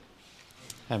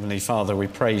Heavenly Father, we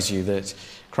praise you that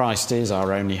Christ is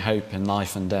our only hope in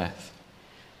life and death.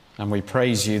 And we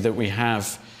praise you that we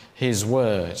have his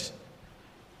word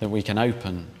that we can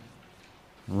open,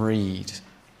 read,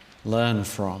 learn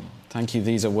from. Thank you,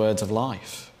 these are words of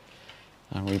life.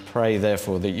 And we pray,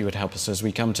 therefore, that you would help us as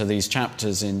we come to these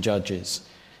chapters in Judges,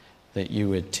 that you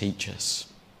would teach us.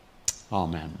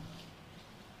 Amen.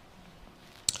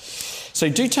 So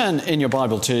do turn in your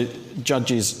Bible to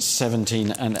Judges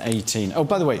 17 and 18. Oh,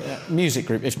 by the way, music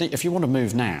group, if you want to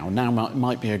move now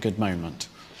might be a good moment,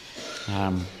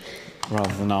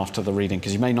 rather than after the reading,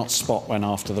 because you may not spot when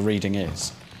after the reading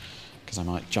is, because I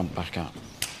might jump back up.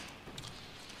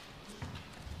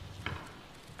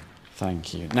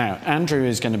 Thank you. Now, Andrew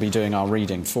is going to be doing our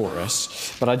reading for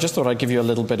us, but I just thought I'd give you a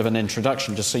little bit of an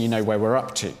introduction just so you know where we're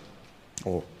up to,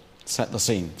 or set the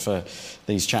scene for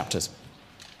these chapters.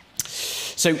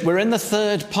 So we're in the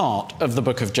third part of the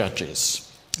book of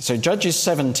Judges. So Judges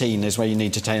 17 is where you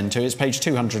need to turn to. It's page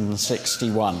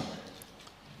 261.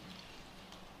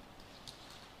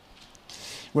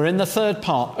 We're in the third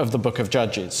part of the book of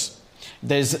Judges.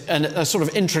 There's a sort of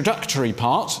introductory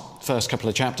part, first couple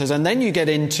of chapters, and then you get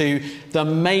into the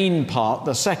main part,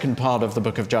 the second part of the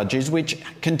book of Judges, which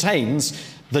contains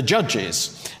the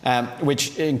judges,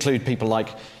 which include people like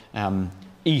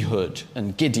Ehud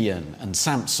and Gideon and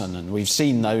Samson, and we've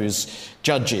seen those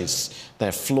judges,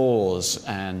 their flaws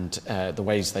and the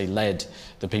ways they led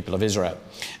the people of Israel.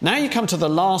 Now you come to the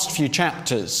last few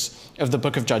chapters of the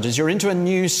book of Judges. You're into a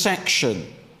new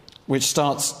section which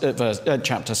starts at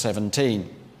chapter 17.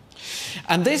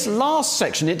 And this last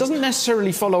section, it doesn't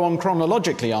necessarily follow on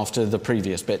chronologically after the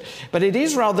previous bit, but it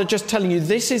is rather just telling you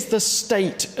this is the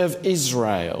state of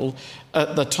Israel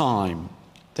at the time.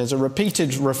 There's a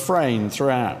repeated refrain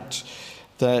throughout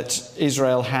that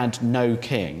Israel had no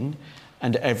king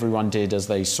and everyone did as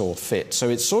they saw fit. So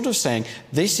it's sort of saying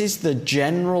this is the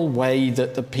general way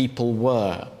that the people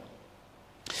were.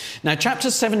 Now,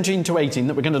 chapters 17 to 18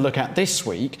 that we're going to look at this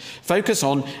week focus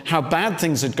on how bad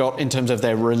things had got in terms of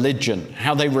their religion,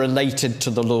 how they related to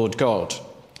the Lord God.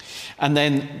 And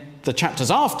then the chapters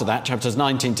after that, chapters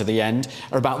 19 to the end,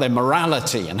 are about their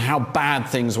morality and how bad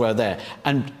things were there.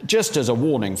 And just as a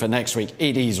warning for next week,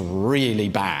 it is really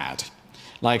bad.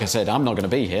 Like I said, I'm not going to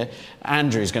be here.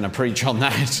 Andrew's going to preach on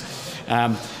that.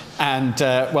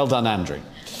 Well done, Andrew.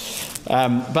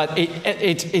 But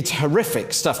it's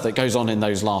horrific stuff that goes on in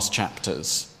those last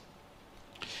chapters.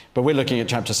 But we're looking at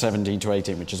chapter 17 to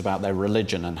 18, which is about their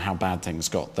religion and how bad things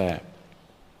got there.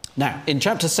 Now, in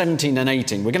chapter 17 and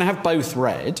 18, we're going to have both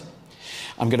read.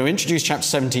 I'm going to introduce chapter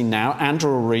 17 now.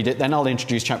 Andrew will read it, then I'll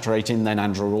introduce chapter 18, then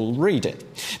Andrew will read it.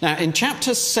 Now, in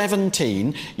chapter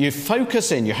 17, you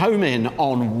home in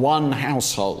on one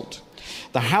household,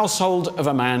 the household of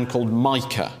a man called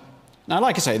Micah. Now,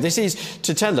 like I say, this is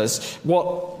to tell us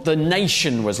what the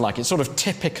nation was like. It's sort of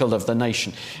typical of the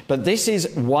nation. But this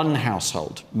is one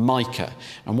household, Micah.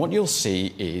 And what you'll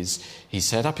see is he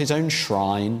set up his own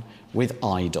shrine with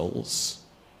idols.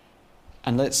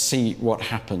 And let's see what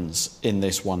happens in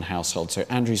this one household. So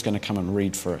Andrew's going to come and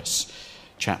read for us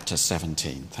chapter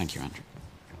 17. Thank you, Andrew.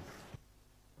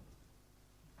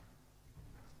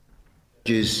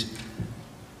 Judges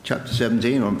chapter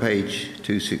 17 on page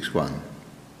 261.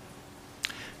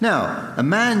 Now, a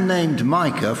man named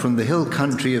Micah from the hill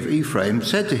country of Ephraim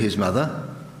said to his mother,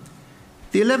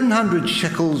 "The 1,100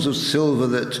 shekels of silver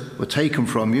that were taken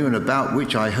from you and about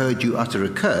which I heard you utter a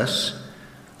curse,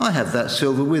 I have that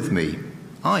silver with me.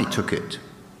 I took it."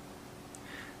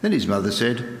 Then his mother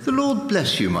said, "The Lord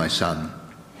bless you, my son."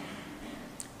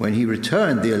 When he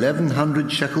returned the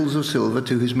 1,100 shekels of silver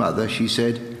to his mother, she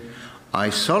said,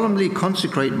 "I solemnly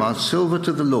consecrate my silver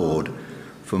to the Lord,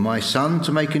 for my son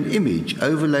to make an image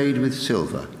overlaid with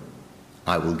silver.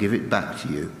 I will give it back to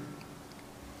you."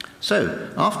 So,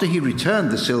 after he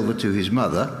returned the silver to his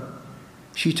mother,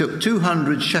 she took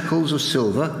 200 shekels of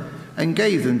silver and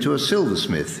gave them to a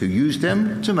silversmith who used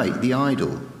them to make the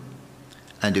idol.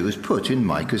 And it was put in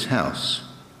Micah's house.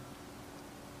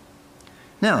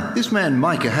 Now, this man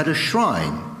Micah had a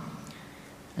shrine,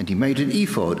 and he made an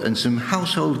ephod and some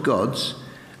household gods,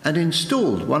 and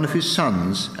installed one of his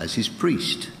sons as his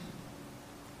priest.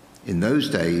 In those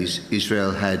days,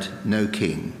 Israel had no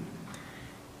king.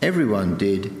 Everyone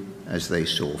did as they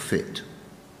saw fit.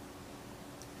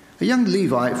 A young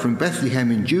Levite from Bethlehem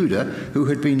in Judah, who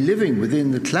had been living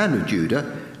within the clan of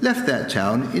Judah, left that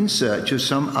town in search of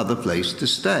some other place to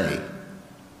stay.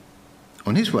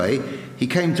 On his way, he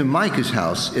came to Micah's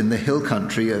house in the hill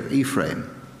country of Ephraim.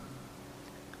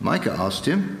 Micah asked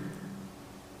him,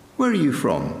 "Where are you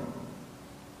from?"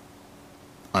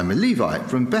 "I'm a Levite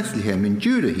from Bethlehem in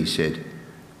Judah," he said,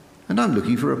 and I'm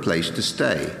looking for a place to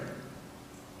stay."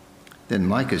 Then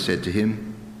Micah said to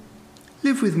him,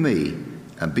 "Live with me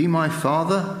and be my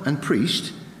father and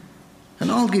priest, and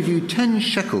I'll give you 10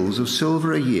 shekels of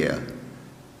silver a year,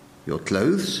 your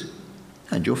clothes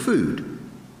and your food."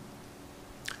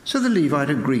 So the Levite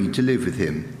agreed to live with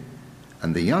him,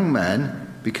 and the young man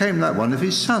became like one of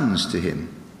his sons to him.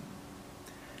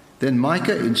 Then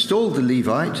Micah installed the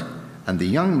Levite, and the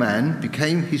young man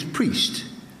became his priest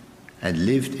and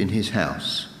lived in his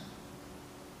house.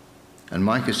 And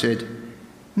Micah said,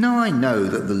 "Now I know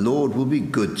that the Lord will be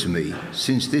good to me,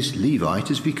 since this Levite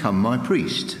has become my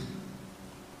priest."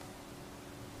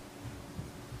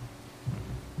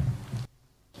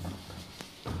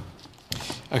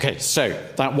 Okay, so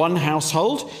that one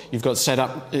household, you've got set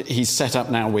up, he's set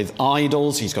up now with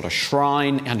idols, he's got a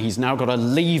shrine, and he's now got a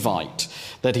Levite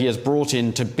that he has brought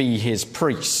in to be his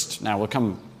priest. Now, we'll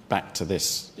come back to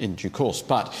this in due course,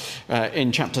 but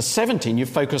in chapter 17, you've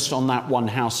focused on that one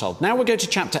household. Now we'll go to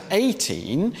chapter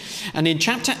 18, and in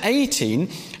chapter 18,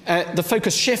 the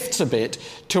focus shifts a bit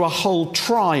to a whole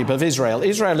tribe of Israel.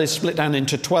 Israel is split down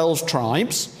into 12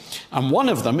 tribes, and one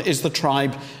of them is the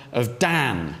tribe of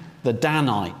Dan, the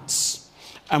Danites.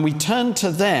 And we turn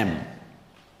to them.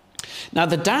 Now,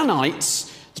 the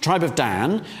Danites, the tribe of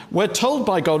Dan, were told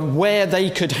by God where they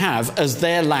could have as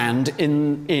their land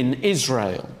in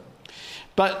Israel.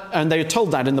 And they were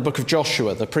told that in the book of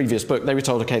Joshua, the previous book. They were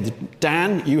told, okay,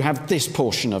 Dan, you have this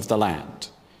portion of the land.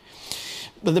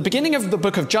 But at the beginning of the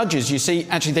book of Judges, you see,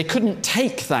 actually, they couldn't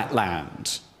take that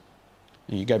land.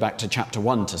 You go back to chapter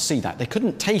 1 to see that. They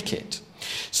couldn't take it.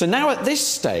 So now at this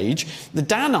stage, the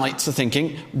Danites are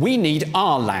thinking, we need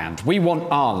our land. We want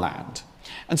our land.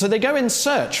 And so they go in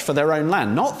search for their own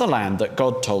land, not the land that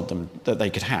God told them that they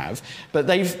could have, but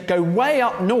they go way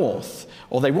up north,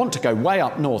 or they want to go way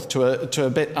up north to a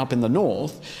bit up in the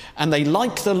north, and they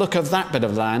like the look of that bit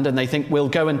of land, and they think, we'll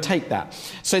go and take that.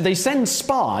 So they send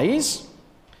spies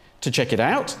to check it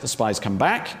out. The spies come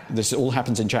back. This all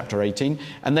happens in chapter 18.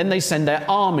 And then they send their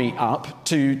army up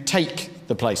to take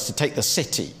the place, to take the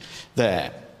city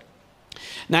there.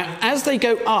 Now, as they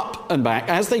go up and back,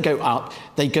 as they go up,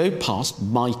 they go past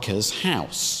Micah's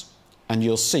house. And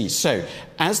you'll see. So,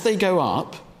 as they go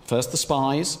up, first the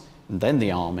spies and then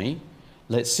the army,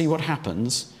 let's see what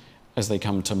happens as they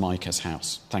come to Micah's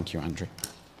house. Thank you, Andrew.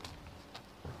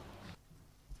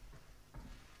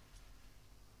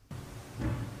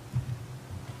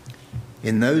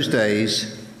 In those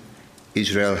days,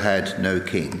 Israel had no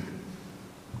king.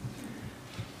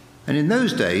 And in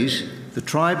those days, the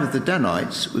tribe of the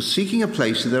Danites was seeking a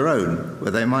place of their own where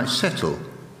they might settle,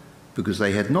 because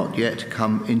they had not yet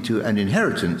come into an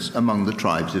inheritance among the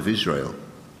tribes of Israel.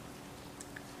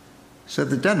 So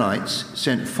the Danites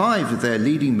sent 5 of their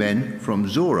leading men from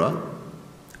Zorah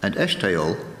and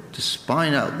Eshtaol to spy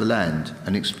out the land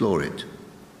and explore it.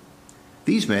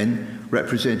 These men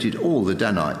represented all the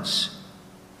Danites.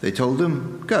 They told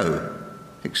them, "Go,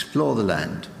 explore the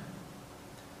land."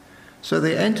 So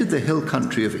they entered the hill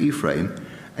country of Ephraim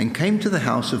and came to the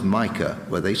house of Micah,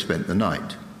 where they spent the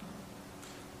night.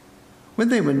 When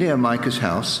they were near Micah's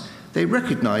house, they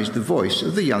recognized the voice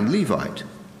of the young Levite.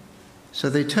 So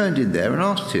they turned in there and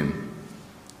asked him,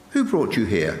 "Who brought you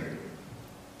here?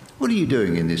 What are you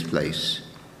doing in this place?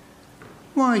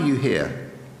 Why are you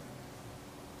here?"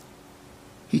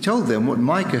 He told them what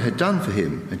Micah had done for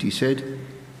him, and he said,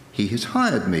 "He has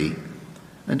hired me,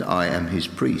 and I am his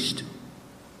priest."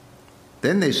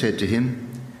 Then they said to him,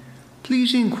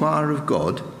 "Please inquire of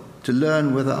God to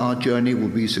learn whether our journey will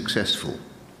be successful."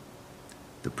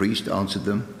 The priest answered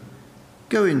them,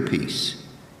 "Go in peace.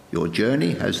 Your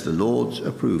journey has the Lord's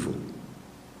approval."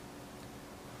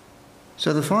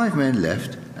 So the 5 men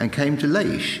left and came to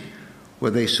Laish, where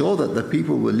they saw that the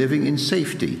people were living in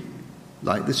safety,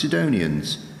 like the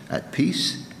Sidonians, at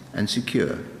peace and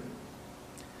secure.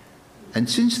 And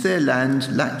since their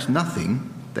land lacked nothing,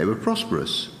 they were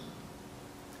prosperous.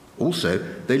 Also,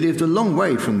 they lived a long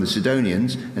way from the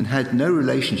Sidonians and had no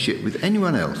relationship with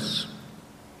anyone else.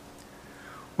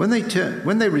 When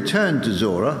they returned to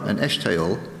Zorah and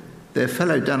Eshtaol, their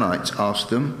fellow Danites asked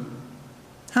them,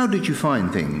 "How did you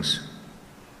find things?"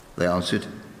 They answered,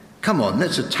 "Come on,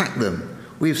 let's attack them.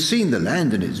 We have seen the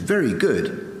land and it's very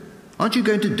good. Aren't you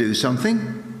going to do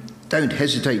something? Don't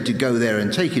hesitate to go there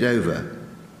and take it over.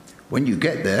 When you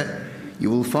get there, you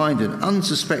will find an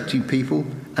unsuspecting people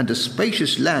and a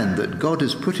spacious land that God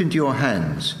has put into your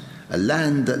hands, a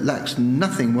land that lacks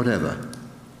nothing whatever."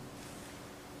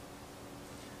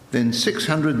 Then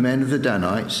 600 men of the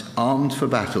Danites, armed for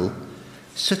battle,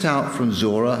 set out from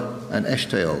Zorah and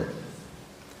Eshtaol.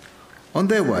 On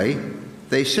their way,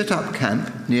 they set up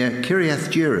camp near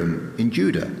Kiriath-Jearim in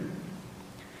Judah.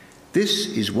 This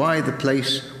is why the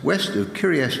place west of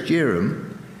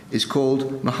Kiriath-Jearim is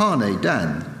called Mahane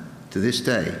Dan to this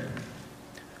day.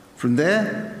 From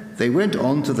there, they went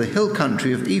on to the hill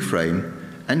country of Ephraim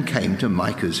and came to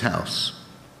Micah's house.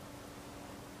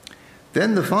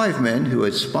 Then the 5 men who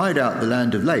had spied out the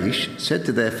land of Laish said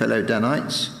to their fellow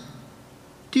Danites,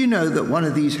 "Do you know that one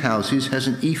of these houses has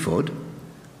an ephod,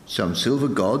 some silver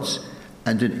gods,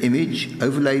 and an image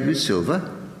overlaid with silver?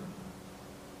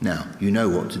 Now you know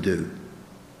what to do."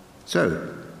 So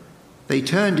they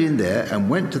turned in there and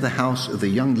went to the house of the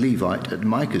young Levite at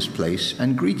Micah's place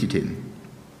and greeted him.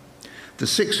 The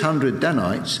 600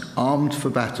 Danites, armed for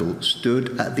battle,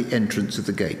 stood at the entrance of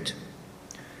the gate.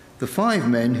 The 5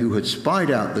 men who had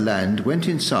spied out the land went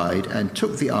inside and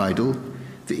took the idol,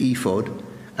 the ephod,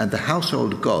 and the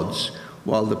household gods,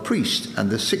 while the priest and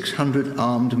the 600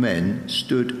 armed men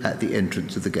stood at the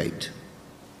entrance of the gate.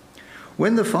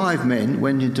 When the 5 men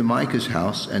went into Micah's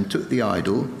house and took the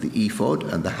idol, the ephod,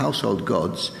 and the household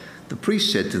gods, the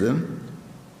priest said to them,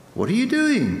 "What are you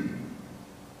doing?"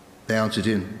 They answered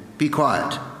him, "Be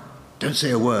quiet, don't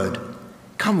say a word.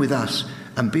 Come with us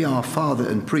and be our father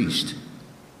and priest.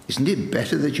 Isn't it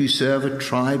better that you serve a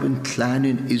tribe and clan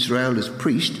in Israel as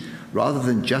priest rather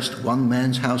than just one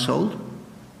man's household?"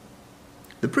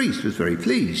 The priest was very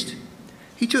pleased.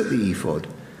 He took the ephod,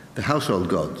 the household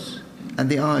gods, and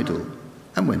the idol,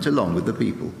 and went along with the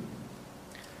people.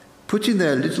 Putting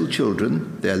their little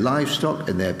children, their livestock,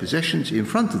 and their possessions in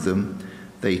front of them,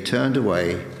 they turned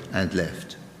away and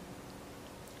left.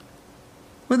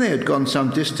 When they had gone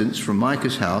some distance from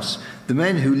Micah's house, the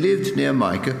men who lived near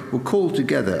Micah were called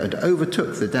together and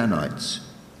overtook the Danites.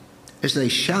 As they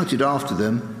shouted after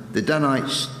them, the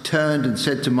Danites turned and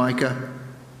said to Micah,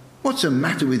 "What's the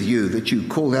matter with you that you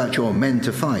called out your men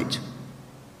to fight?"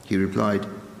 He replied,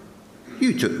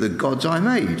 "You took the gods I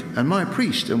made and my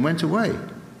priest and went away.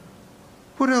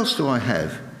 What else do I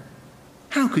have?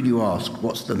 How can you ask,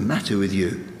 'What's the matter with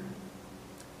you?'"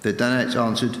 The Danites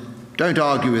answered, "Don't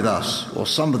argue with us, or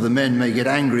some of the men may get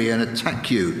angry and attack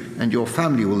you, and your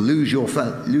family will lose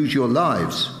your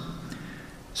lives."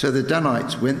 So the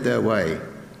Danites went their way,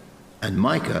 and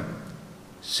Micah,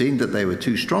 seeing that they were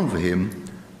too strong for him,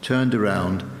 turned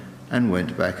around and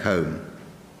went back home.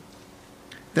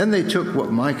 Then they took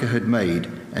what Micah had made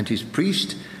and his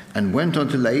priest and went on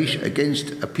to Laish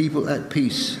against a people at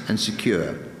peace and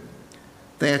secure.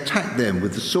 They attacked them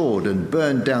with the sword and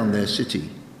burned down their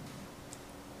city.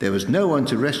 There was no one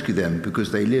to rescue them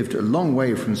because they lived a long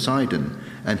way from Sidon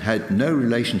and had no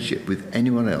relationship with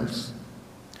anyone else.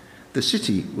 The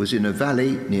city was in a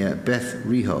valley near Beth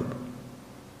Rehob.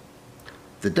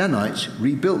 The Danites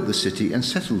rebuilt the city and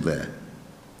settled there.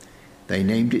 They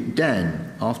named it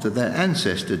Dan after their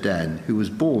ancestor Dan, who was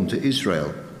born to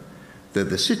Israel, though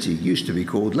the city used to be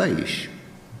called Laish.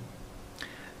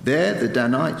 There the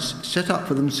Danites set up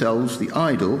for themselves the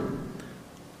idol,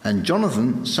 and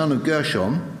Jonathan, son of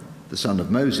Gershom, the son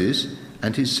of Moses,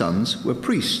 and his sons were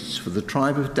priests for the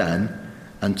tribe of Dan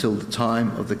until the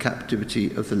time of the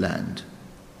captivity of the land.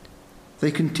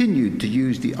 They continued to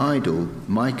use the idol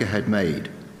Micah had made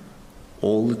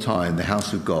all the time the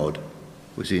house of God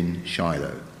was in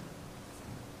Shiloh.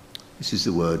 This is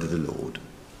the word of the Lord.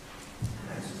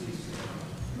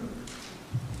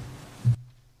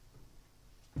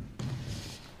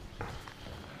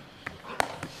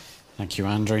 Thank you,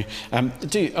 Andrew.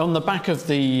 On the back of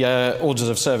the orders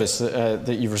of service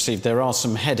that you've received, there are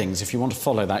some headings. If you want to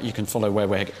follow that, you can follow where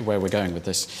we're going with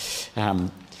this.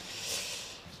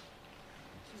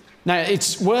 Now,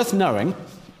 it's worth knowing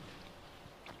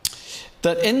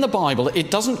that in the Bible, it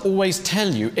doesn't always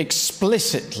tell you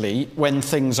explicitly when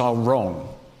things are wrong.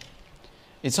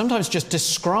 It sometimes just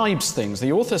describes things.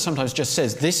 The author sometimes just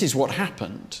says, this is what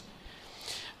happened.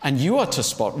 And we are to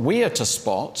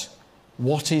spot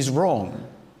what is wrong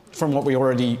from what we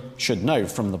already should know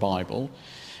from the Bible.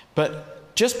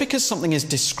 But just because something is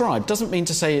described doesn't mean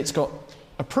to say it's got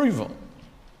approval.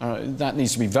 That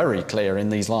needs to be very clear in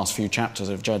these last few chapters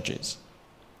of Judges.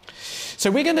 So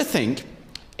we're going to think,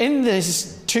 in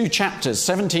these 2 chapters,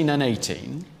 17 and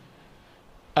 18,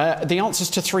 the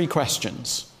answers to 3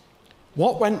 questions.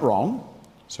 What went wrong?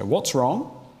 So what's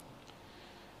wrong?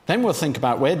 Then we'll think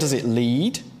about where does it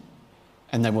lead?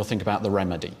 And then we'll think about the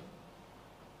remedy.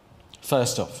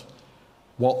 First off,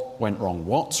 what went wrong?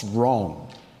 What's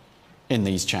wrong in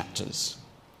these chapters?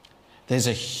 There's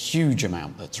a huge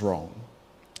amount that's wrong.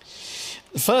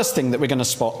 The first thing that we're going to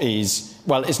spot is,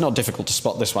 well, it's not difficult to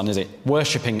spot this one, is it?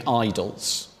 Worshipping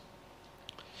idols.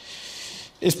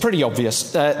 It's pretty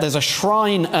obvious. There's a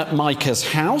shrine at Micah's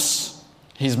house.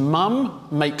 His mum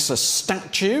makes a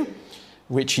statue,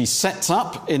 which he sets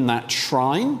up in that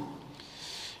shrine.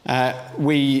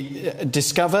 We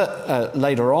discover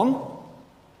later on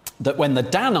that when the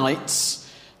Danites,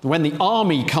 when the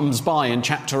army comes by in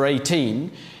chapter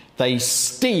 18, they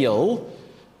steal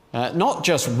not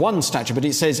just one statue, but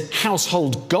it says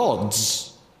household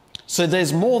gods. So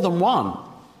there's more than one.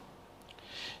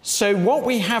 So what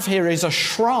we have here is a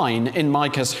shrine in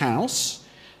Micah's house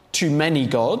to many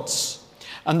gods,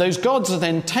 and those gods are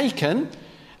then taken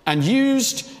and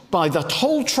used by the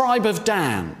whole tribe of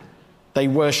Dan. They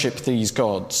worship these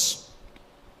gods.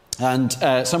 And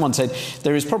someone said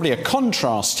there is probably a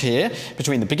contrast here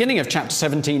between the beginning of chapter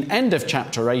 17, end of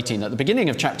chapter 18. At the beginning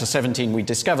of chapter 17, we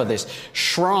discover this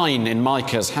shrine in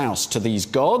Micah's house to these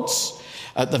gods.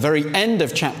 At the very end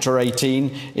of chapter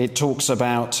 18, it talks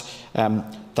about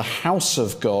the house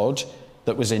of God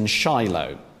that was in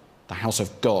Shiloh. The house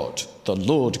of God, the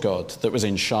Lord God that was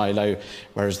in Shiloh,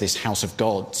 whereas this house of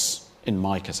gods in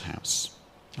Micah's house.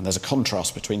 And there's a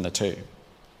contrast between the two.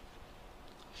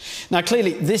 Now,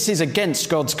 clearly, this is against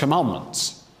God's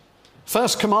commandments.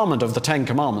 First commandment of the 10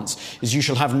 commandments is you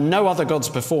shall have no other gods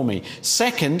before me.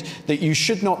 Second, that you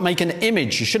should not make an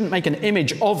image. You shouldn't make an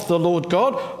image of the Lord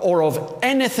God or of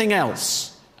anything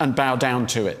else and bow down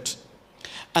to it.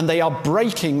 And they are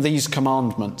breaking these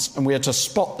commandments. And we are to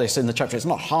spot this in the chapter. It's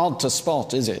not hard to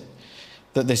spot, is it,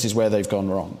 that this is where they've gone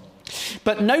wrong.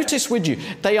 But notice, would you,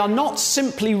 they are not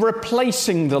simply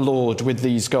replacing the Lord with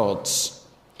these gods.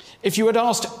 If you had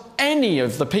asked any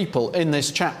of the people in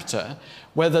this chapter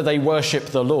whether they worship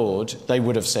the Lord, they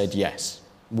would have said, yes,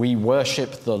 we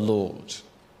worship the Lord.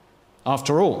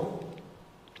 After all,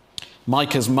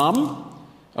 Micah's mum,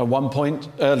 at one point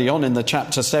early on in the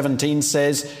chapter 17,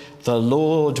 says, the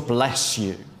Lord bless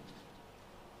you.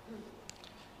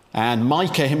 And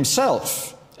Micah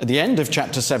himself, at the end of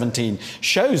chapter 17,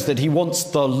 shows that he wants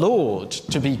the Lord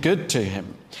to be good to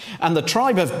him. And the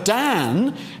tribe of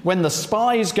Dan, when the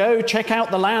spies go check out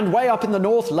the land way up in the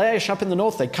north, Laish up in the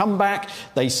north, they come back,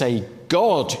 they say,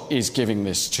 God is giving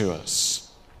this to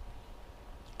us.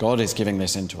 God is giving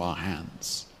this into our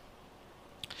hands.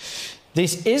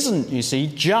 This isn't, you see,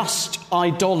 just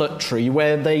idolatry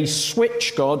where they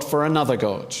switch God for another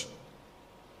god.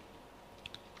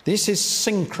 This is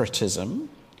syncretism,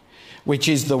 which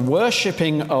is the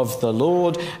worshipping of the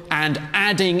Lord and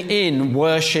adding in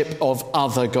worship of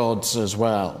other gods as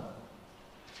well,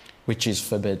 which is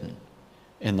forbidden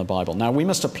in the Bible. Now, we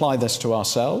must apply this to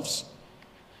ourselves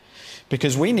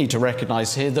because we need to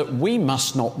recognize here that we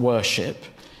must not worship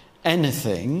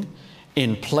anything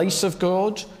in place of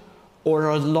God or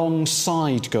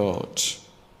alongside God.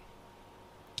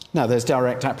 Now, there's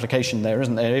direct application there,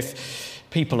 isn't there? If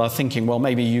people are thinking, well,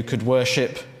 maybe you could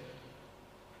worship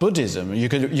Buddhism. You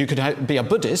could be a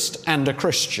Buddhist and a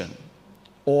Christian,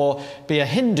 or be a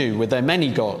Hindu with their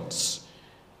many gods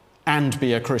and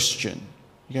be a Christian.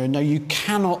 You go, no, you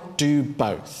cannot do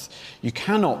both. You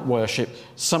cannot worship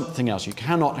something else. You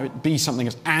cannot be something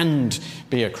else and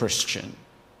be a Christian.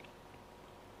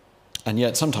 And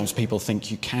yet sometimes people think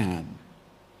you can.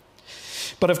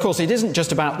 But of course, it isn't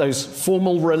just about those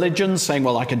formal religions saying,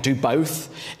 well, I can do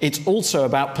both. It's also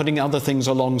about putting other things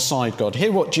alongside God.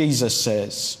 Hear what Jesus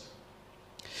says.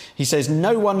 He says,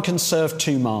 no one can serve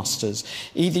two masters.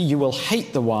 Either you will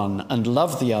hate the one and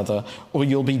love the other, or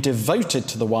you'll be devoted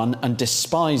to the one and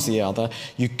despise the other.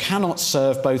 You cannot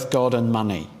serve both God and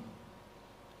money.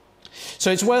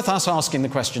 So it's worth us asking the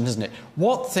question, isn't it?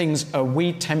 What things are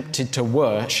we tempted to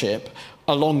worship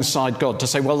alongside God? To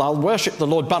say, well, I'll worship the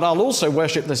Lord, but I'll also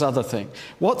worship this other thing.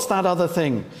 What's that other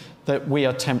thing that we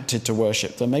are tempted to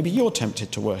worship, that maybe you're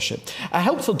tempted to worship? A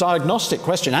helpful diagnostic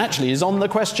question actually is on the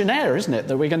questionnaire, isn't it,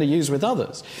 that we're going to use with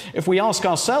others. If we ask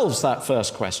ourselves that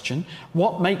first question,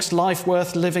 what makes life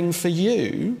worth living for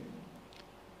you?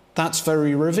 That's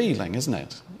very revealing, isn't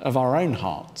it, of our own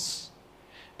hearts.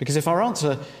 Because if our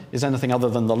answer is anything other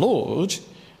than the Lord,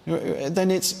 then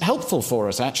it's helpful for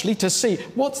us actually to see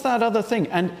what's that other thing.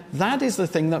 And that is the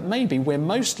thing that maybe we're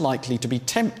most likely to be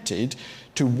tempted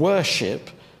to worship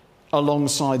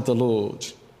alongside the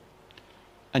Lord.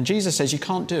 And Jesus says you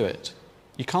can't do it.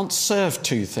 You can't serve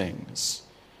two things.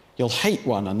 You'll hate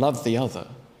one and love the other.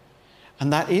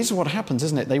 And that is what happens,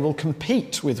 isn't it? They will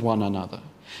compete with one another.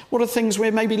 What are things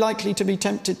we're maybe likely to be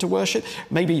tempted to worship?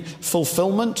 Maybe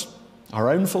fulfillment, our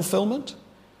own fulfillment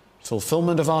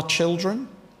of our children.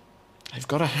 They've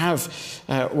got to have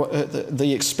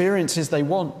the experiences they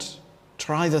want,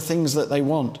 try the things that they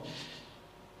want.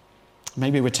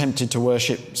 Maybe we're tempted to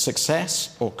worship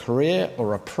success or career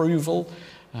or approval.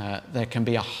 There can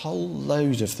be a whole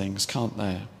load of things, can't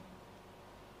there?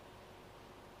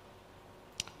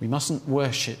 We mustn't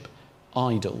worship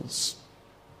idols.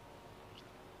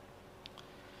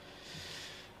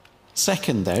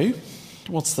 Second, though,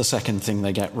 what's the second thing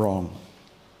they get wrong?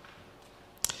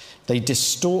 They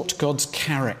distort God's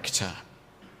character.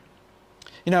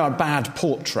 You know, a bad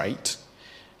portrait,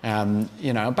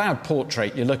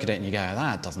 you look at it and you go,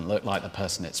 that doesn't look like the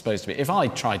person it's supposed to be. If I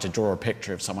try to draw a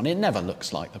picture of someone, it never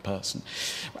looks like the person.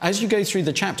 As you go through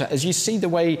the chapter, as you see the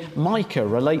way Micah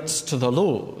relates to the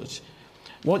Lord,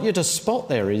 what you're to spot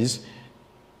there is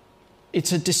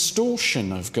it's a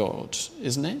distortion of God,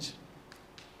 isn't it?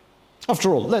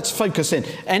 After all, let's focus in.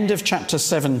 End of chapter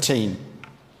 17.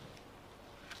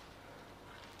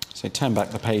 So turn back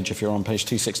the page if you're on page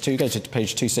 262, go to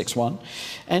page 261.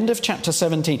 End of chapter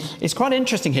 17. It's quite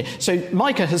interesting here. So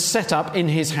Micah has set up in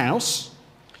his house,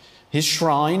 his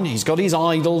shrine, he's got his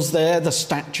idols there, the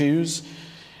statues,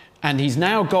 and he's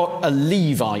now got a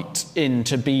Levite in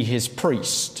to be his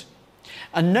priest.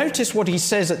 And notice what he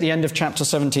says at the end of chapter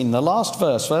 17, the last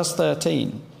verse, verse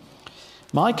 13.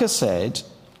 Micah said,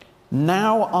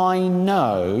 "Now I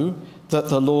know that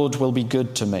the Lord will be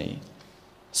good to me,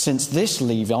 since this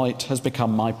Levite has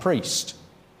become my priest."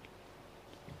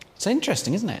 It's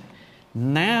interesting, isn't it?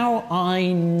 Now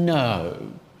I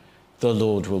know the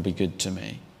Lord will be good to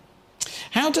me.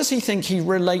 How does he think he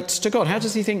relates to God? How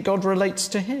does he think God relates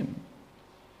to him?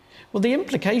 Well, the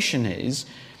implication is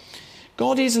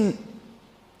God isn't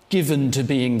given to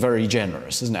being very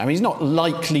generous, isn't it? I mean, he's not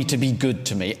likely to be good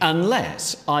to me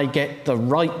unless I get the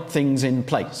right things in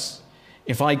place.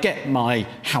 If I get my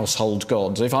household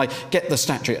gods, if I get the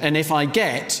statue, and if I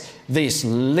get this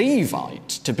Levite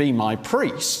to be my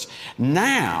priest,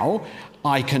 now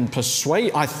I can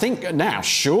persuade, I think now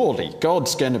surely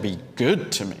God's going to be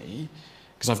good to me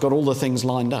because I've got all the things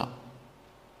lined up.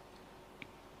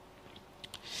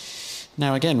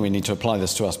 Now again, we need to apply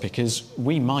this to us because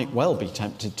we might well be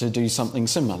tempted to do something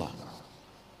similar.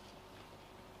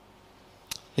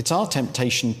 It's our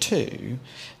temptation too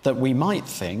that we might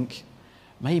think,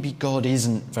 maybe God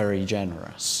isn't very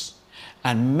generous.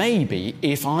 And maybe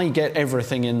if I get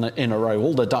everything in a row,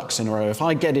 all the ducks in a row, if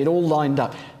I get it all lined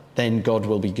up, then God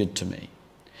will be good to me.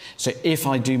 So if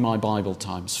I do my Bible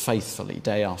times faithfully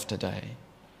day after day,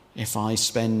 if I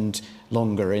spend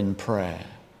longer in prayer,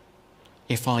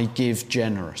 if I give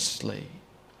generously,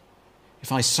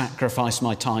 if I sacrifice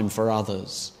my time for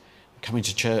others, coming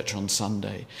to church on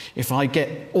Sunday, if I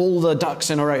get all the ducks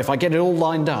in a row, if I get it all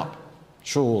lined up,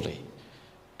 surely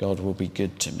God will be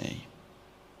good to me.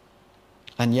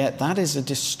 And yet that is a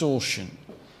distortion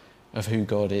of who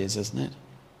God is, isn't it?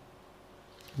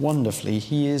 Wonderfully,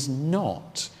 he is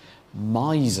not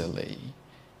miserly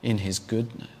in his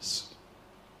goodness.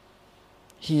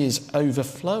 He is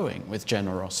overflowing with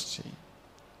generosity.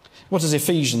 What does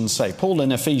Ephesians say? Paul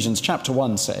in Ephesians chapter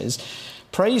 1 says,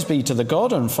 "Praise be to the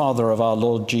God and Father of our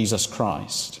Lord Jesus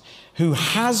Christ, who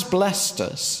has blessed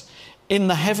us in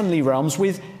the heavenly realms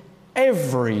with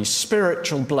every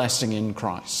spiritual blessing in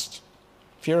Christ."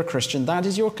 If you're a Christian, that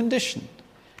is your condition,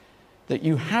 that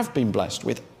you have been blessed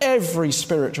with every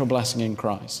spiritual blessing in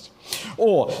Christ.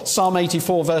 Or Psalm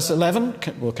 84 verse 11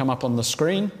 will come up on the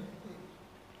screen.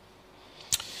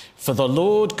 "For the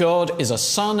Lord God is a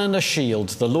sun and a shield.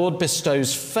 The Lord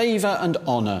bestows favour and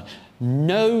honour.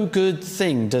 No good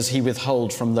thing does he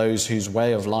withhold from those whose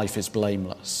way of life is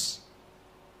blameless."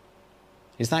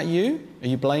 Is that you? Are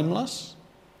you blameless?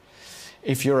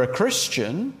 If you're a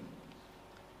Christian,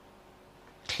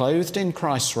 clothed in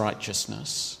Christ's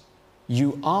righteousness,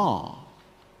 you are.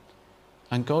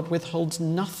 And God withholds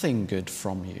nothing good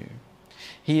from you.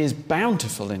 He is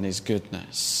bountiful in his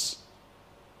goodness.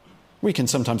 We can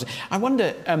sometimes, I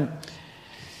wonder,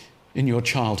 in your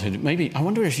childhood, maybe, I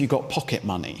wonder if you got pocket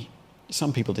money.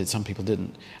 Some people did, some people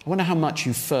didn't. I wonder how much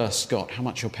you first got, how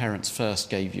much your parents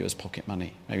first gave you as pocket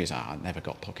money. Maybe it's, I never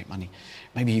got pocket money.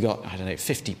 Maybe you got,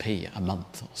 50p a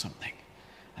month or something.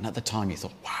 And at the time you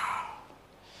thought, wow.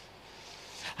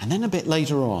 And then a bit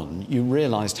later on, you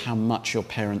realised how much your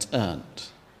parents earned.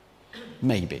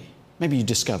 Maybe you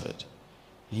discovered.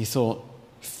 And you thought,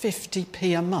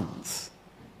 50p a month?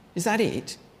 Is that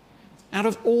it? Out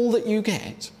of all that you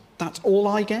get, that's all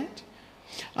I get?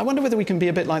 I wonder whether we can be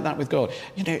a bit like that with God.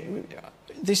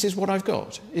 This is what I've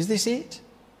got. Is this it?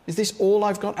 Is this all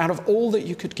I've got out of all that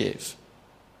you could give?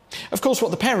 Of course,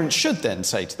 what the parents should then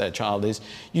say to their child is,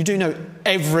 you do know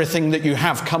everything that you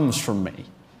have comes from me.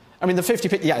 I mean, the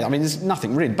 50p, there's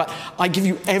nothing really, but I give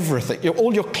you everything,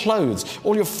 all your clothes,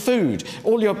 all your food,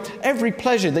 every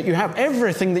pleasure that you have,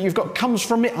 everything that you've got comes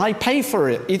from me. I pay for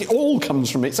it. It all comes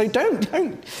from it. So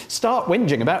don't start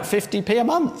whinging about 50p a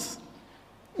month.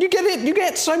 You get it, you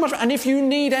get so much, and if you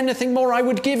need anything more, I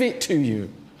would give it to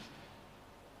you.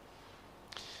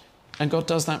 And God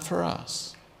does that for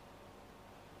us.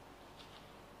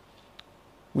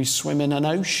 We swim in an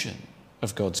ocean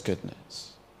of God's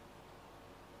goodness,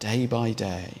 day by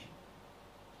day.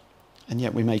 And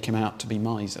yet we make him out to be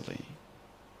miserly.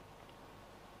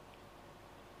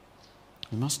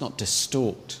 We must not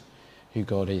distort who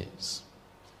God is.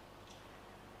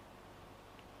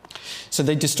 So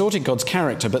they distorted God's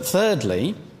character. But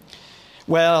thirdly,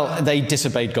 well, they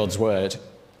disobeyed God's word.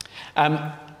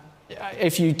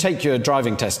 If you take your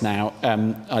driving test now,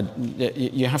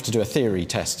 you have to do a theory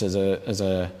test as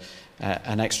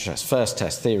an extra test. First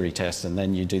test, theory test, and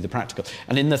then you do the practical.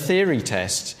 And in the theory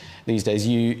test these days,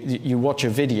 you watch a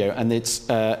video, and it's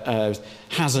a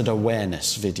hazard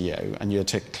awareness video, and you're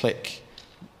to click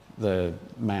the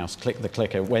mouse, click the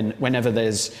clicker whenever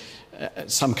there's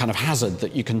some kind of hazard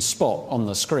that you can spot on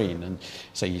the screen. And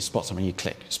so you spot something, you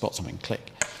click, spot something,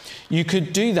 click. You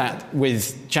could do that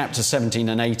with chapters 17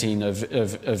 and 18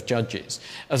 of Judges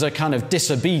as a kind of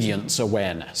disobedience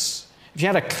awareness. If you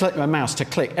had a mouse to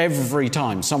click every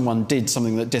time someone did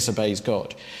something that disobeys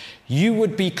God, you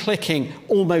would be clicking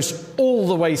almost all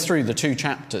the way through the 2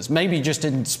 chapters. Maybe you just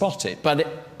didn't spot it,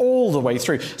 but all the way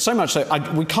through. So much so,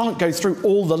 we can't go through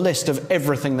all the list of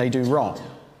everything they do wrong.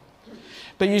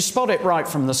 But you spot it right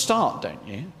from the start, don't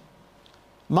you?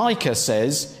 Micah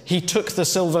says he took the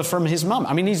silver from his mum.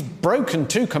 I mean, he's broken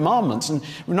 2 commandments, and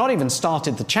we've not even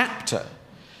started the chapter.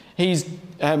 He's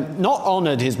not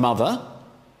honoured his mother,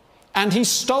 and he's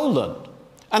stolen.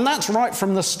 And that's right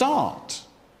from the start.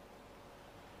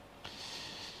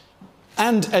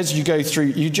 And as you go through,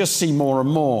 you just see more and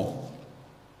more.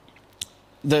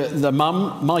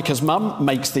 Micah's mum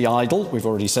makes the idol. We've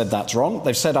already said that's wrong.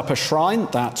 They've set up a shrine.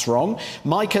 That's wrong.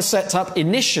 Micah sets up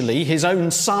initially his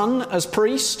own son as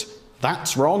priest.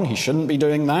 That's wrong. He shouldn't be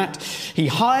doing that. He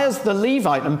hires the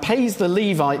Levite and pays the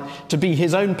Levite to be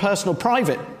his own personal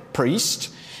private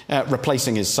priest,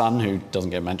 replacing his son, who doesn't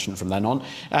get mentioned from then on,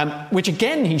 which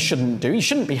again he shouldn't do. He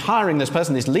shouldn't be hiring this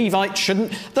person. This Levite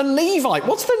shouldn't. The Levite,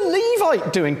 what's the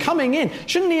Levite doing coming in?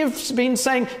 Shouldn't he have been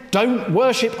saying, don't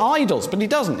worship idols? But he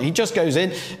doesn't. He just goes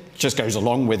in, just goes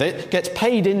along with it, gets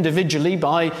paid individually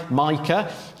by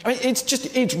Micah. I mean,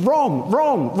 it's wrong.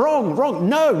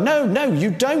 No,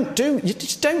 you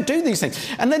just don't do these things.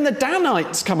 And then the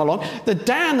Danites come along. The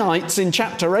Danites in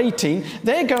chapter 18,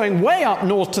 they're going way up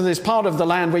north to this part of the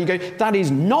land where you go, that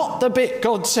is not the bit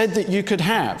God said that you could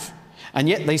have. And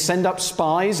yet they send up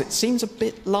spies. It seems a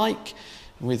bit like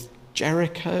with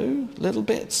Jericho, a little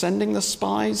bit, sending the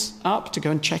spies up to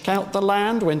go and check out the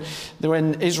land.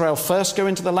 When Israel first go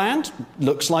into the land,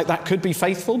 looks like that could be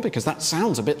faithful, because that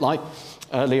sounds a bit like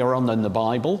earlier on in the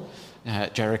Bible,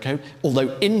 Jericho.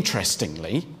 Although,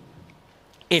 interestingly,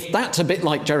 if that's a bit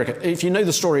like Jericho, if you know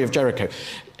the story of Jericho,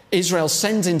 Israel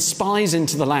sends in spies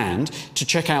into the land to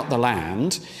check out the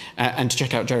land and to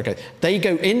check out Jericho. They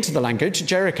go into the land, go to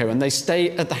Jericho, and they stay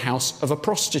at the house of a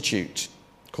prostitute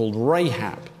called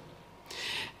Rahab.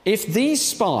 If these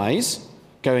spies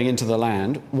going into the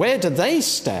land, where do they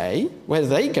stay? Where do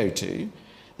they go to?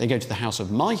 They go to the house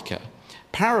of Micah.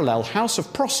 Parallel, house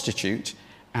of prostitute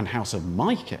and house of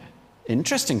Micah.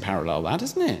 Interesting parallel, that,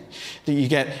 isn't it? That you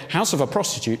get house of a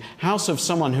prostitute, house of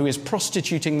someone who is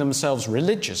prostituting themselves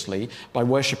religiously by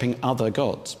worshipping other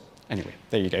gods. Anyway,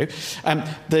 there you go.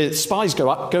 The spies go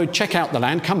up, go check out the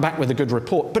land, come back with a good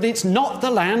report, but it's not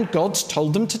the land God's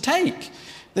told them to take.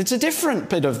 It's a different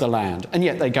bit of the land. And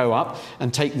yet they go up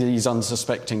and take these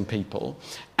unsuspecting people,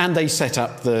 and they set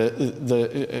up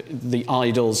the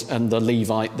idols and the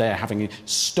Levite there having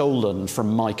stolen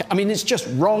from Micah. I mean, it's just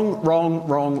wrong,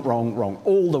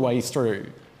 all the way through.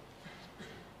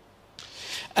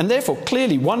 And therefore,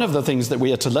 clearly, one of the things that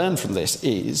we are to learn from this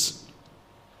is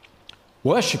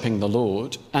worshipping the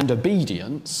Lord and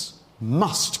obedience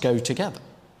must go together.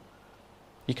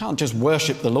 You can't just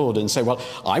worship the Lord and say, well,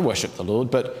 I worship the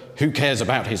Lord, but who cares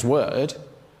about his word?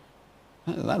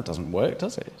 That doesn't work,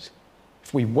 does it?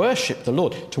 If we worship the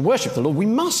Lord, to worship the Lord, we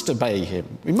must obey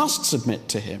him. We must submit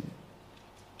to him.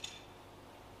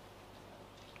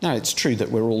 Now, it's true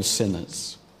that we're all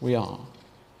sinners. We are.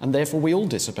 And therefore we all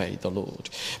disobey the Lord.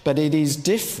 But it is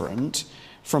different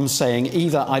from saying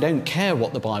either I don't care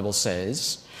what the Bible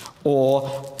says,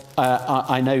 or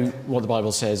I know what the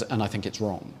Bible says and I think it's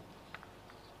wrong.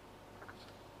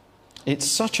 It's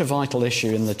such a vital issue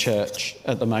in the church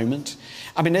at the moment.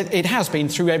 I mean, it has been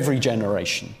through every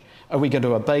generation. Are we going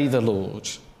to obey the Lord?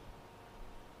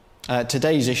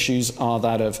 Today's issues are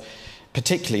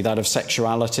particularly that of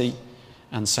sexuality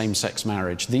and same-sex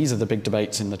marriage. These are the big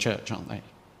debates in the church, aren't they?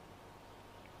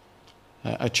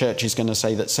 A church is going to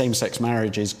say that same-sex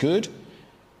marriage is good,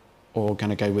 or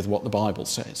going to go with what the Bible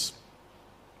says.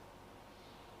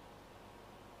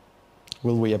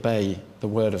 Will we obey the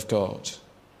word of God?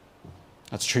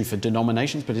 That's true for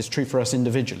denominations, but it's true for us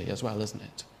individually as well, isn't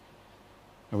it?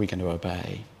 Are we going to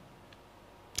obey?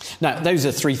 Now, those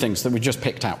are three things that we just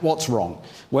picked out. What's wrong?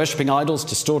 Worshipping idols,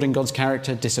 distorting God's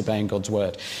character, disobeying God's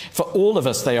word. For all of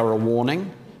us, they are a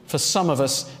warning. For some of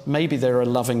us, maybe they're a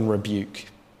loving rebuke.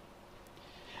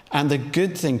 And the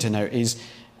good thing to note is,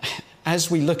 as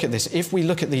we look at this, if we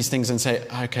look at these things and say,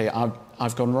 okay,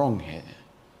 I've gone wrong here,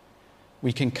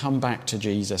 we can come back to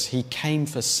Jesus. He came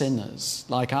for sinners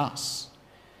like us.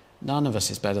 None of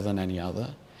us is better than any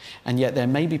other. And yet there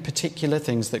may be particular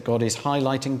things that God is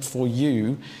highlighting for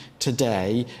you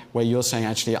today where you're saying,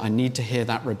 actually, I need to hear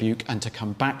that rebuke and to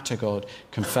come back to God,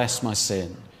 confess my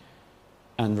sin,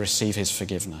 and receive his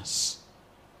forgiveness.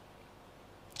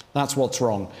 That's what's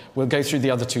wrong. We'll go through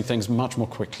the other two things much more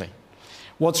quickly.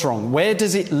 What's wrong? Where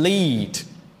does it lead?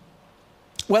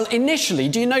 Well, initially,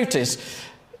 do you notice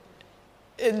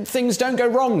things don't go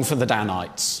wrong for the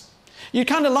Danites? You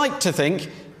kind of like to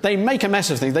think they make a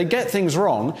mess of things, they get things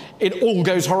wrong, it all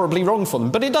goes horribly wrong for them.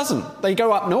 But it doesn't. They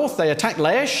go up north, they attack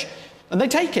Laish, and they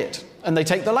take it, and they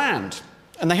take the land,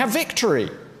 and they have victory.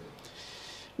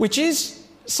 Which is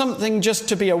something just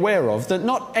to be aware of, that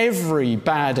not every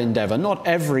bad endeavour, not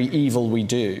every evil we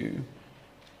do,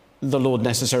 the Lord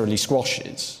necessarily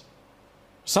squashes.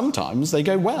 Sometimes they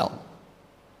go well.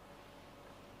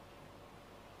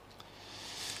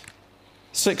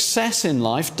 Success in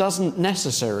life doesn't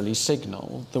necessarily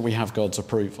signal that we have God's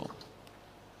approval.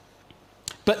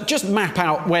 But just map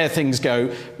out where things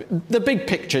go. The big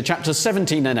picture, chapters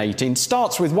 17 and 18,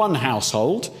 starts with one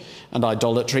household and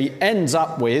idolatry, ends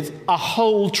up with a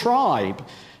whole tribe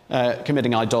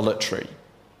committing idolatry.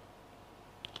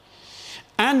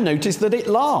 And notice that it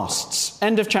lasts.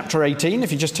 End of chapter 18,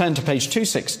 if you just turn to page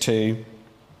 262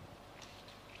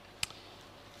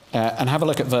 and have a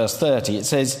look at verse 30, it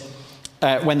says,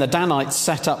 when the Danites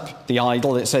set up the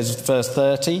idol, it says, verse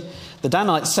 30, the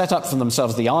Danites set up for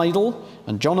themselves the idol,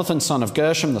 and Jonathan, son of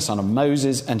Gershom, the son of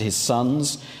Moses, and his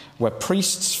sons were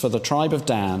priests for the tribe of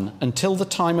Dan until the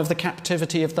time of the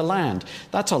captivity of the land.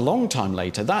 That's a long time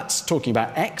later. That's talking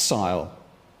about exile.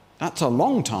 That's a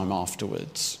long time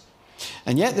afterwards.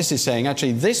 And yet this is saying,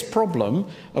 actually, this problem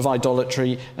of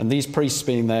idolatry and these priests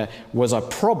being there was a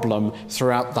problem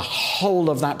throughout the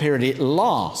whole of that period. It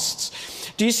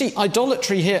lasts. Do you see,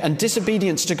 idolatry here and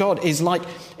disobedience to God is like,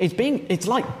 it's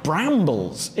like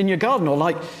brambles in your garden, or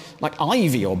like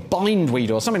ivy or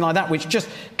bindweed or something like that, which just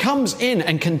comes in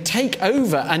and can take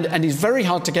over and is very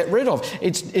hard to get rid of.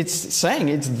 It's saying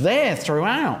it's there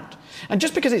throughout. And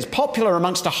just because it's popular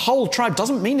amongst a whole tribe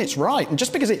doesn't mean it's right. And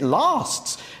just because it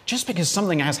lasts, just because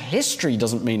something has history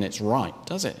doesn't mean it's right,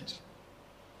 does it?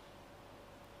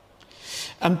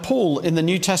 And Paul in the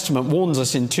New Testament warns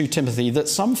us in 2 Timothy that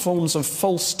some forms of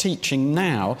false teaching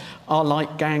now are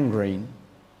like gangrene.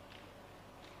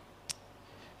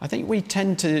 I think we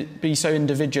tend to be so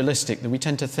individualistic that we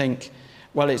tend to think,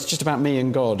 well, it's just about me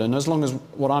and God, and as long as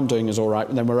what I'm doing is all right,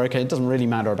 then we're okay. It doesn't really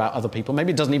matter about other people.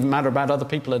 Maybe it doesn't even matter about other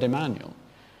people at Emmanuel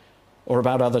or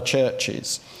about other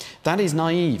churches. That is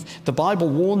naive. The Bible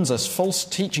warns us false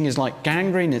teaching is like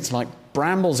gangrene, it's like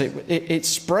brambles, it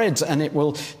spreads and it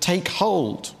will take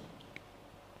hold.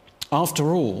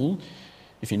 After all,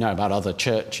 if you know about other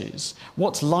churches,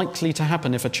 what's likely to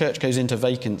happen if a church goes into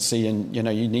vacancy and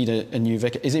you need a new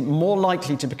vicar? Is it more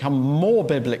likely to become more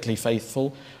biblically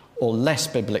faithful or less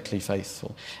biblically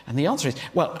faithful? And the answer is,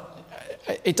 well,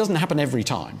 it doesn't happen every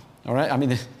time. All right? I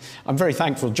mean, I'm very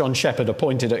thankful John Shepherd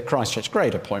appointed at Christchurch.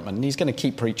 Great appointment. And he's going to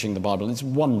keep preaching the Bible. It's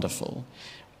wonderful.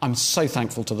 I'm so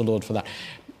thankful to the Lord for that.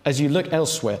 As you look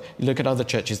elsewhere, you look at other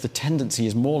churches, the tendency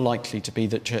is more likely to be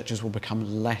that churches will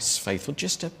become less faithful,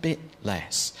 just a bit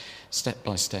less, step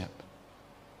by step.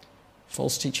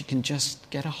 False teaching can just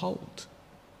get a hold.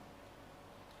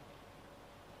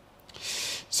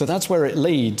 So that's where it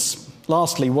leads.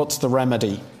 Lastly, what's the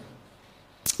remedy?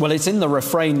 Well, it's in the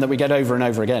refrain that we get over and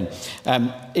over again.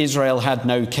 Israel had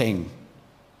no king.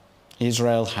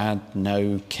 Israel had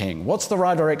no king. What's the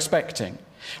writer expecting?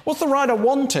 What's the writer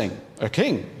wanting? A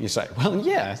king, you say. Well,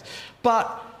 yes,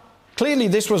 but clearly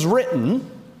this was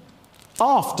written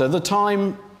after the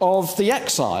time of the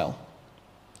exile,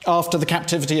 after the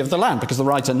captivity of the land, because the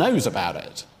writer knows about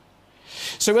it.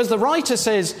 So as the writer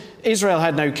says Israel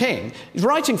had no king, he's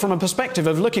writing from a perspective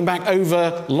of looking back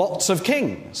over lots of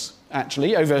kings,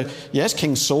 actually, over, yes,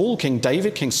 King Saul, King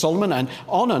David, King Solomon, and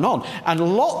on and on.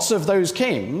 And lots of those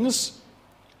kings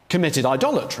committed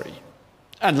idolatry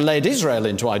and led Israel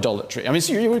into idolatry. I mean,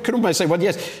 so you could almost say, well,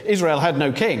 yes, Israel had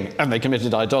no king, and they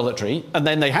committed idolatry, and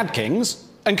then they had kings,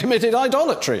 and committed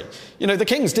idolatry. The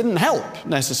kings didn't help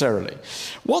necessarily.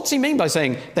 What's he mean by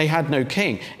saying they had no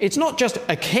king? It's not just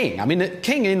a king. A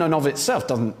king in and of itself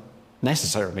doesn't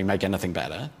necessarily make anything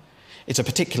better. It's a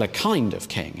particular kind of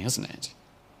king, isn't it?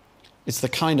 It's the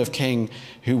kind of king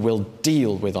who will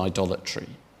deal with idolatry,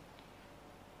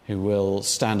 who will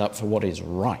stand up for what is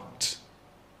right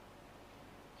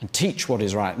and teach what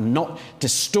is right and not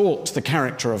distort the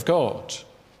character of God.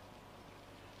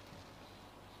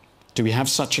 Do we have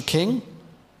such a king?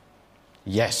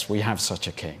 Yes, we have such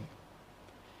a king.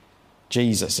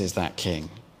 Jesus is that king,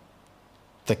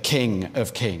 the King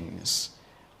of Kings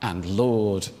and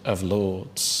Lord of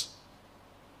Lords.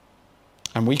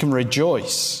 And we can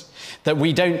rejoice that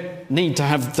we don't need to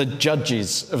have the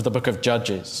judges of the book of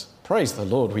Judges. Praise the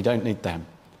Lord, we don't need them.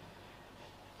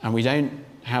 And we don't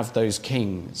have those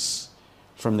kings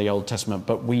from the Old Testament,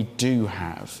 but we do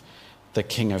have the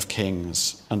King of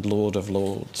Kings and Lord of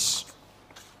Lords.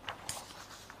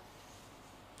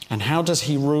 And how does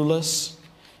he rule us?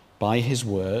 By his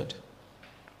word.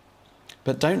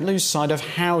 But don't lose sight of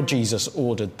how Jesus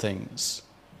ordered things.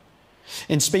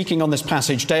 In speaking on this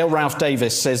passage, Dale Ralph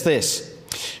Davis says this: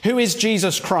 "Who is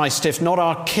Jesus Christ if not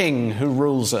our King who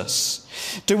rules us?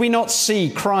 Do we not see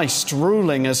Christ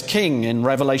ruling as King in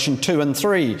Revelation 2 and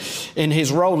 3 in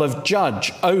his role of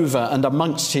judge over and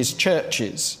amongst his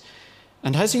churches?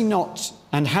 And has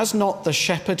not the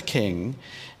shepherd king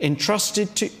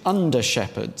entrusted to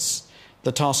under-shepherds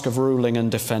the task of ruling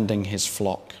and defending his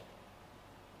flock?"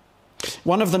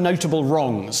 One of the notable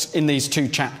wrongs in these two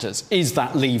chapters is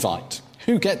that Levite,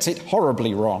 who gets it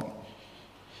horribly wrong.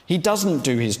 He doesn't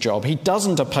do his job. He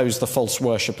doesn't oppose the false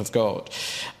worship of God.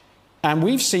 And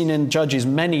we've seen in Judges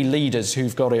many leaders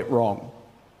who've got it wrong,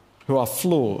 who are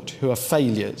flawed, who are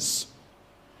failures.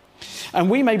 And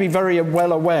we may be very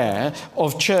well aware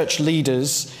of church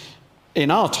leaders in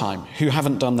our time who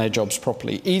haven't done their jobs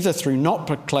properly, either through not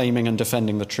proclaiming and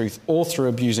defending the truth or through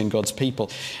abusing God's people.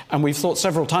 And we've thought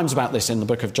several times about this in the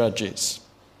book of Judges.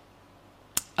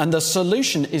 And the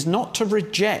solution is not to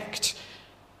reject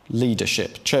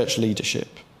leadership, church leadership.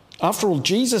 After all,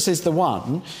 Jesus is the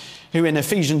one who in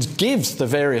Ephesians gives the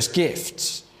various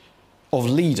gifts of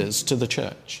leaders to the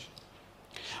church.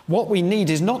 What we need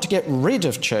is not to get rid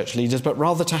of church leaders, but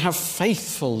rather to have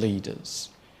faithful leaders.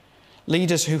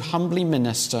 Leaders who humbly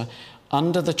minister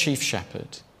under the chief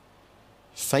shepherd,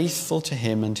 faithful to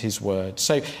him and his word.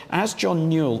 So as John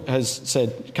Newell has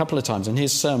said a couple of times in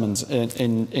his sermons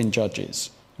in Judges,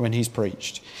 when he's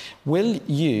preached, will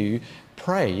we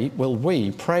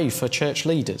pray for church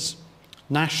leaders,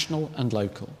 national and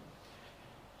local?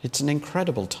 It's an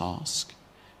incredible task.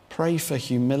 Pray for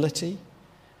humility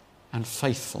and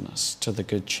faithfulness to the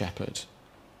Good Shepherd.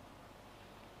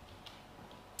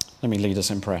 Let me lead us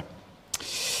in prayer.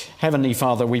 Heavenly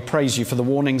Father, we praise you for the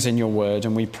warnings in your word,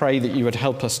 and we pray that you would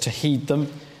help us to heed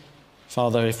them.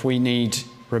 Father, if we need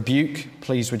rebuke,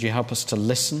 please would you help us to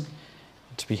listen,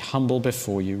 to be humble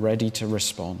before you, ready to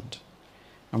respond.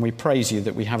 And we praise you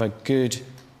that we have a good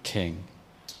King,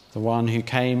 the one who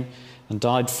came and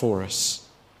died for us,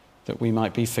 that we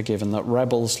might be forgiven, that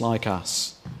rebels like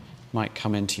us might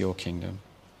come into your kingdom.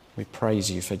 We praise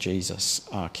you for Jesus,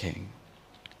 our King.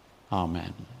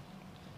 Amen.